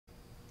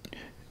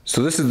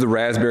So this is the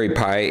Raspberry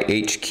Pi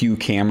HQ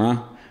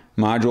camera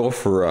module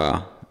for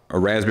a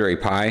Raspberry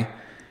Pi.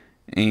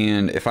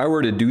 And if I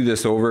were to do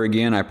this over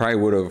again, I probably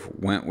would have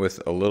went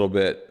with a little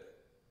bit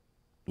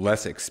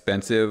less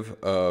expensive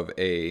of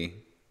a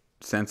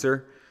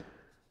sensor.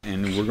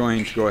 And we're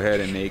going to go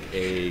ahead and make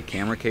a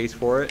camera case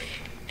for it.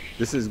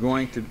 This is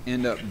going to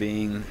end up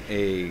being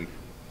a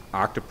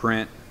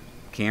Octoprint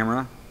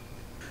camera.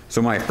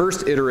 So my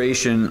first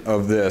iteration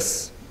of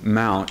this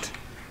mount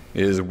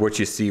is what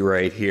you see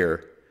right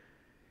here.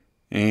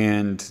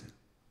 And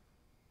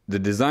the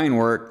design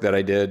work that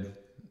I did,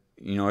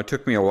 you know, it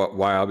took me a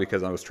while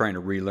because I was trying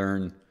to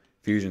relearn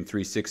Fusion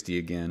 360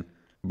 again.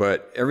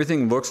 But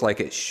everything looks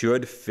like it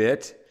should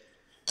fit.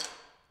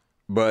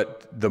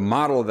 But the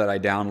model that I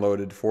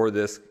downloaded for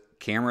this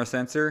camera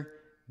sensor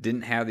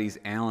didn't have these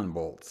Allen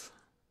bolts.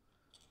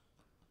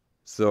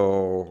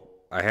 So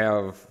I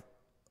have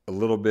a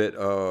little bit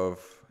of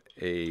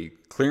a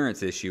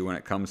clearance issue when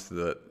it comes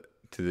to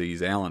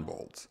these Allen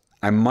bolts.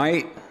 I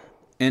might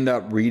end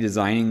up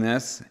redesigning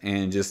this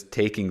and just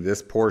taking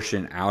this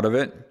portion out of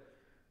it.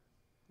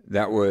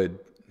 That would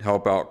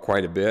help out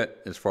quite a bit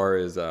as far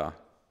as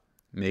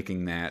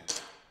making that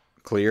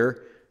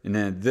clear. And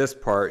then this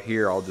part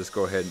here, I'll just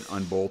go ahead and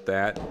unbolt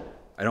that.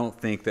 I don't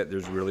think that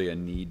there's really a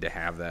need to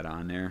have that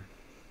on there.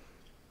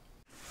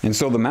 And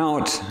so the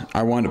mount,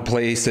 I want to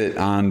place it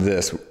on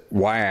this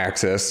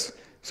Y-axis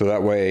so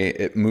that way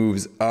it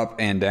moves up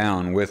and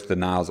down with the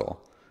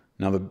nozzle.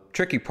 Now the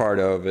tricky part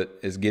of it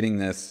is getting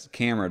this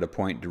camera to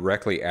point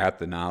directly at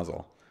the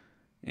nozzle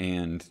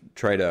and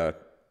try to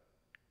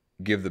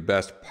give the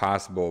best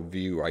possible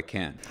view I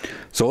can.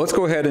 So let's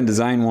go ahead and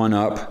design one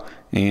up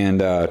and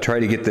try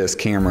to get this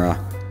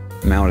camera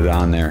mounted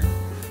on there.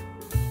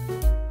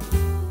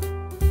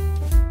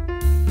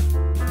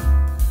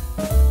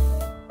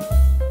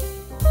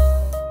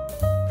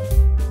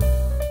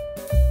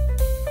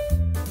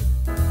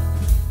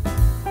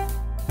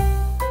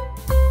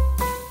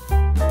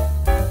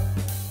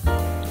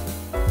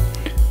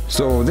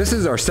 So this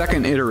is our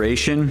second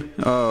iteration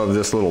of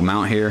this little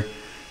mount here,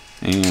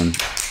 and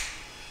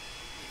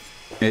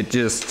it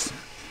just,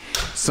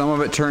 some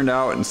of it turned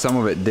out and some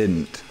of it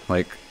didn't.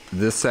 Like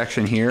this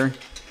section here,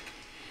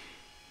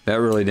 that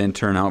really didn't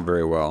turn out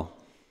very well.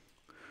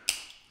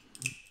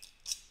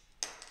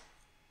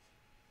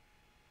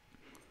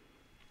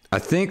 I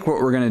think what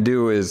we're gonna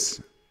do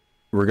is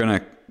we're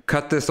gonna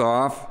cut this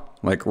off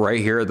like right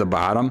here at the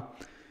bottom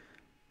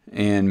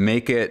and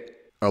make it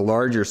a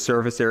larger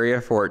surface area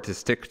for it to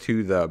stick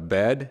to the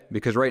bed,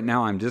 because right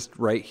now I'm just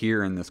right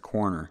here in this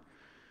corner.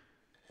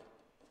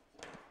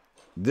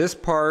 This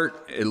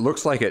part, it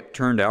looks like it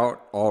turned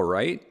out all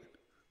right.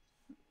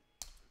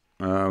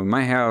 We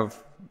might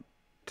have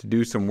to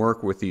do some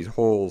work with these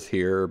holes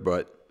here,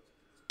 but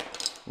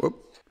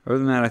whoop, other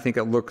than that, I think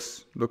it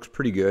looks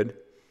pretty good.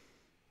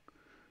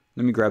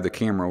 Let me grab the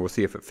camera. We'll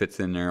see if it fits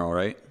in there all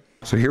right.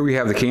 So here we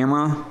have the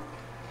camera.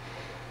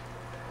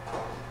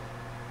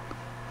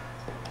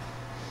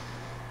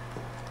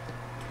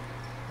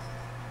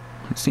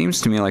 It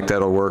seems to me like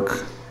that'll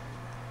work.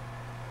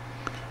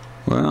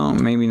 Well,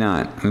 maybe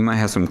not. We might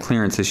have some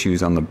clearance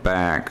issues on the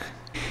back.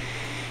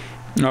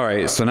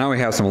 Alright, so now we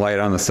have some light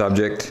on the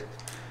subject,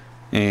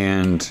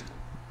 and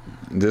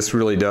this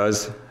really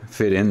does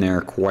fit in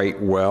there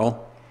quite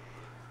well.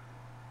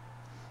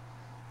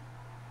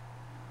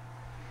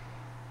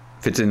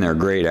 Fits in there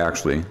great,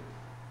 actually.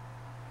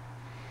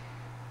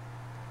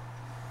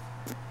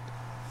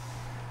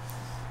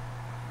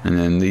 And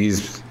then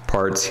these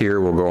parts here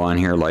will go on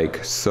here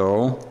like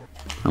so.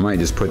 I might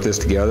just put this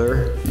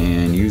together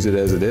and use it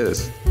as it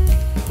is.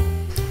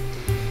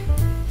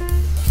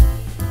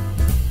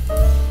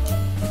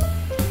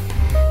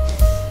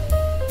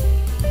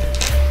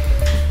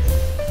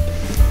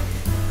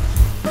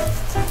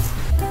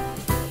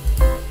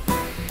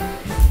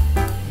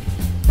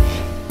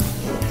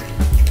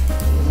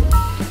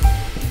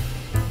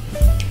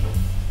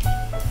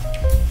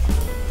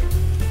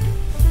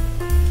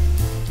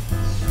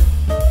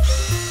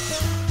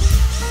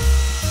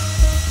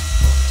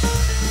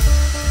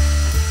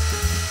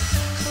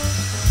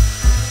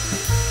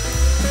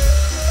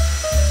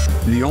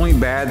 The only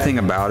bad thing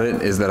about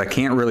it is that I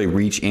can't really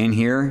reach in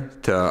here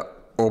to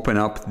open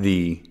up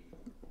the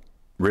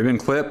ribbon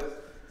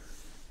clip.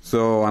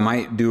 So I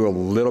might do a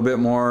little bit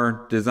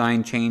more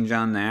design change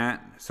on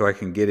that so I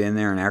can get in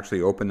there and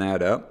actually open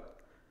that up.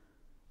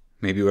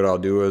 Maybe what I'll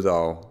do is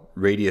I'll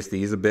radius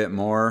these a bit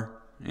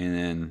more and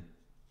then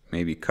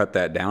maybe cut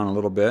that down a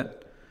little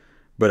bit.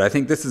 But I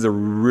think this is a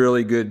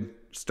really good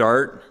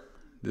start.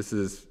 This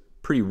is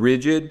pretty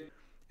rigid.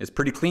 It's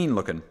pretty clean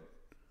looking.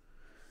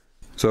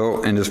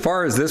 So, and as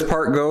far as this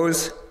part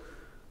goes,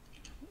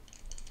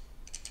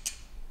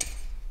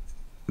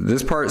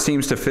 this part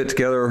seems to fit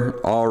together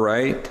all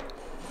right.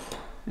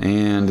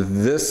 And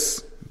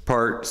this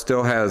part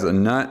still has a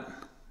nut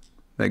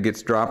that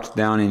gets dropped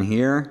down in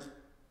here.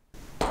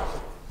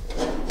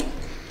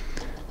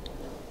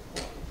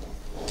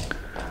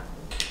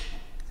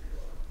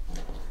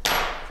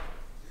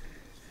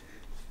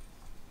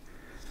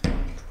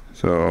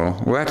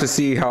 So we'll have to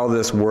see how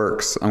this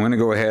works. I'm going to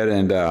go ahead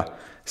and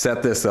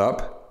set this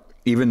up,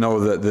 even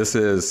though that this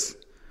is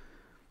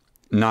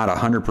not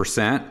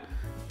 100%,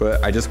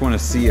 but I just want to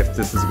see if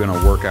this is going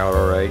to work out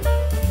all right.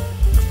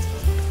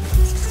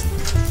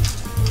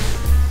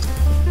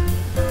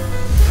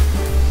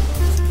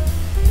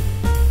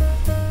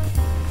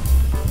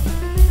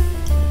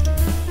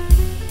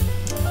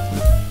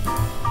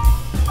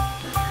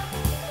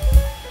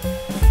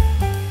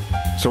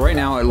 So right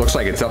now it looks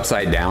like it's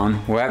upside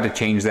down. We'll have to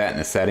change that in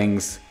the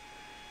settings.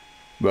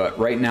 But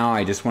right now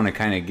I just want to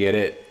kind of get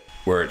it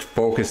where it's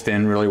focused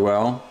in really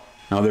well.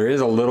 Now there is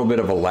a little bit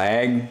of a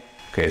lag.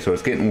 Okay, so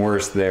it's getting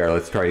worse there.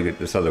 Let's try to get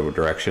this other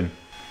direction.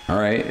 All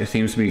right, it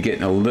seems to be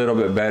getting a little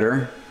bit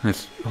better.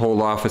 Let's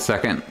hold off a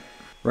second.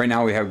 Right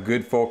now we have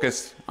good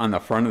focus on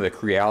the front of the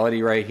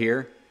Creality right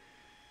here.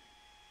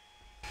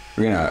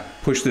 We're gonna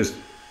push this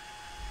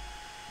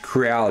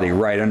Creality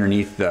right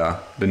underneath the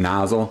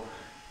nozzle.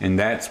 And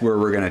that's where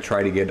we're going to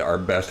try to get our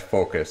best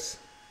focus.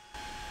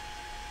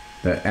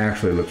 That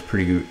actually looks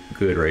pretty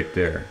good right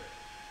there.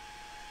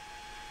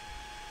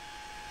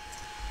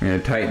 I'm going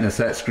to tighten the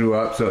set screw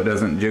up so it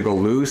doesn't jiggle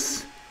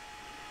loose.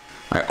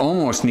 I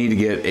almost need to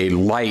get a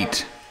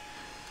light.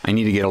 I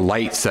need to get a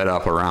light set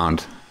up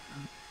around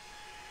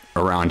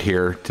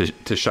here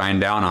to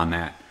shine down on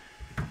that.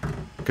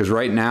 Because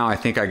right now I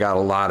think I got a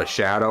lot of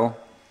shadow.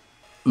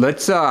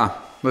 Let's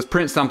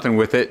print something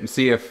with it and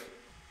see if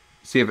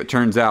it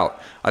turns out.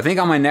 I think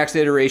on my next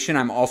iteration,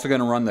 I'm also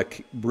going to run the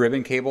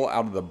ribbon cable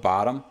out of the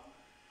bottom.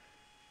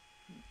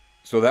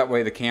 So that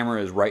way the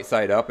camera is right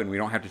side up and we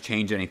don't have to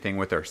change anything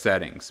with our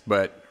settings.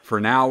 But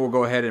for now, we'll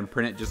go ahead and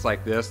print it just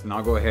like this, and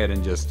I'll go ahead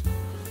and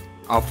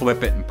I'll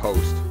flip it and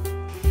post.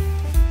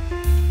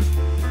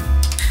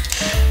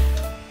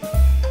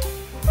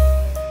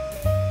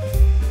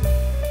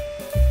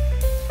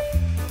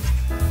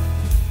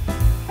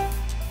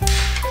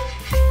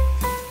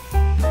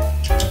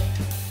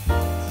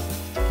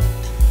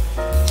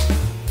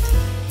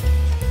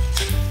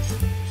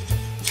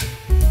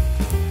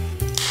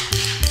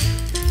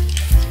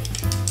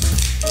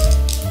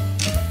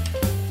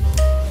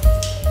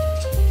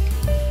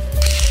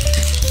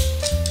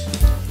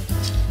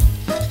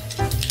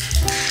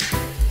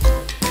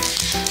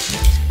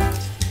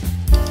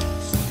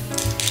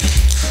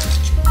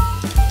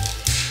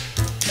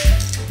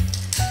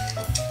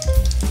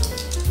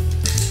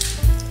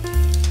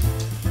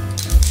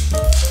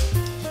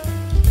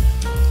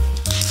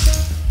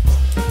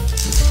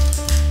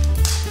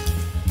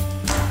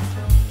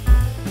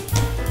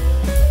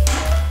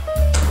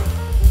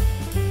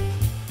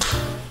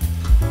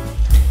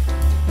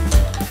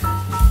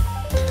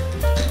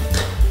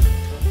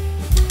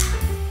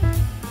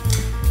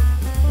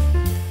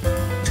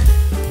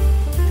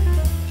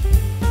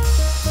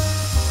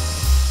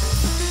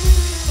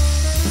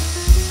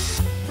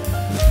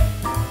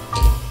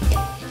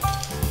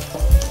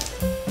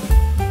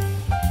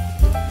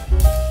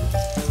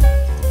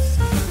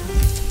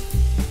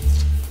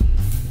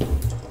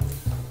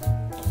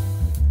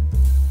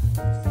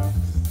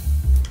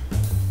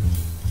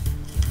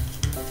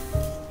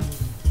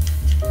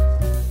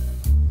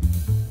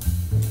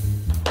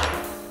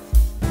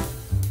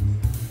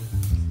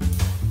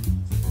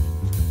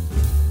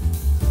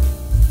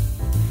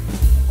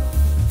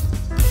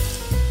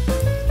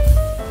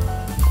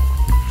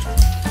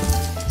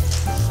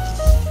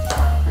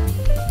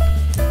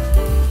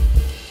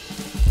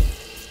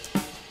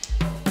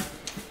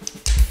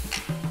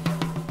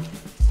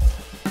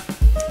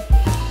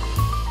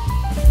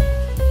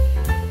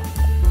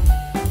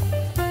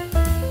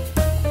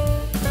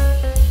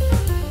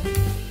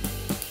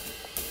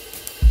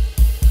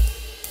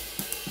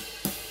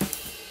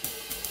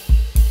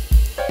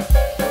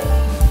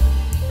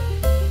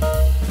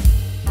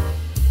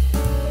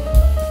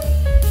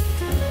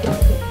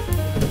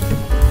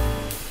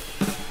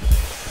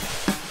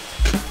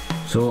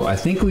 So I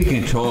think we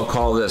can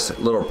call this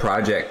little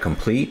project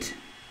complete.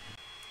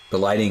 The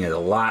lighting is a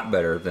lot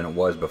better than it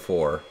was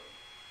before,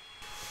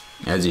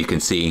 as you can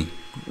see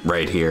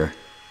right here.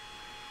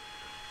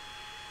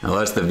 Now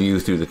that's the view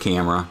through the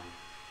camera,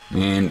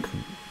 and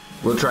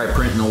we'll try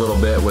printing a little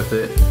bit with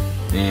it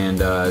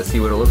and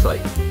see what it looks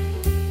like.